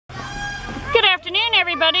afternoon,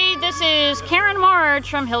 everybody. This is Karen Marge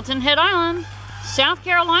from Hilton Head Island, South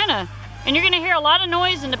Carolina. And you're going to hear a lot of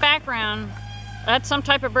noise in the background. That's some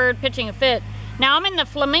type of bird pitching a fit. Now, I'm in the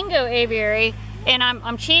flamingo aviary, and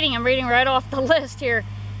I'm cheating. I'm reading right off the list here.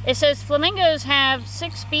 It says flamingos have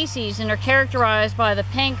 6 species and are characterized by the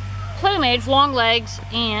pink plumage, long legs,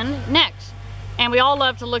 and necks. And we all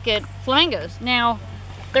love to look at flamingos. Now,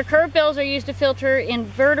 their curved bills are used to filter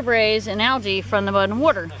invertebrates and algae from the mud and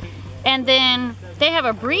water. And then they have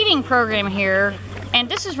a breeding program here, and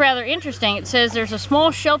this is rather interesting. It says there's a small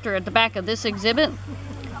shelter at the back of this exhibit,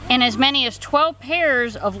 and as many as 12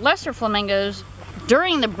 pairs of lesser flamingos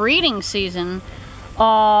during the breeding season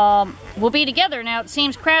will be together. Now, it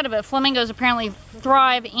seems crowded, but flamingos apparently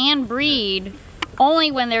thrive and breed only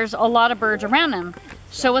when there's a lot of birds around them.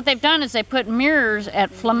 So what they've done is they put mirrors at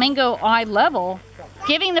flamingo eye level,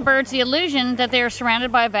 giving the birds the illusion that they are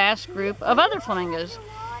surrounded by a vast group of other flamingos.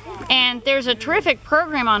 And there's a terrific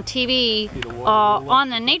program on TV, on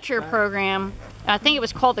the nature program. I think it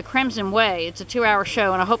was called The Crimson Way. It's a 2-hour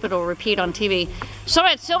show, and I hope it'll repeat on TV. So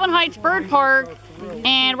at Sylvan Heights Bird Park,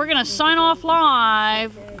 and we're going to sign off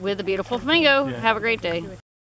live with the beautiful flamingo. Have a great day.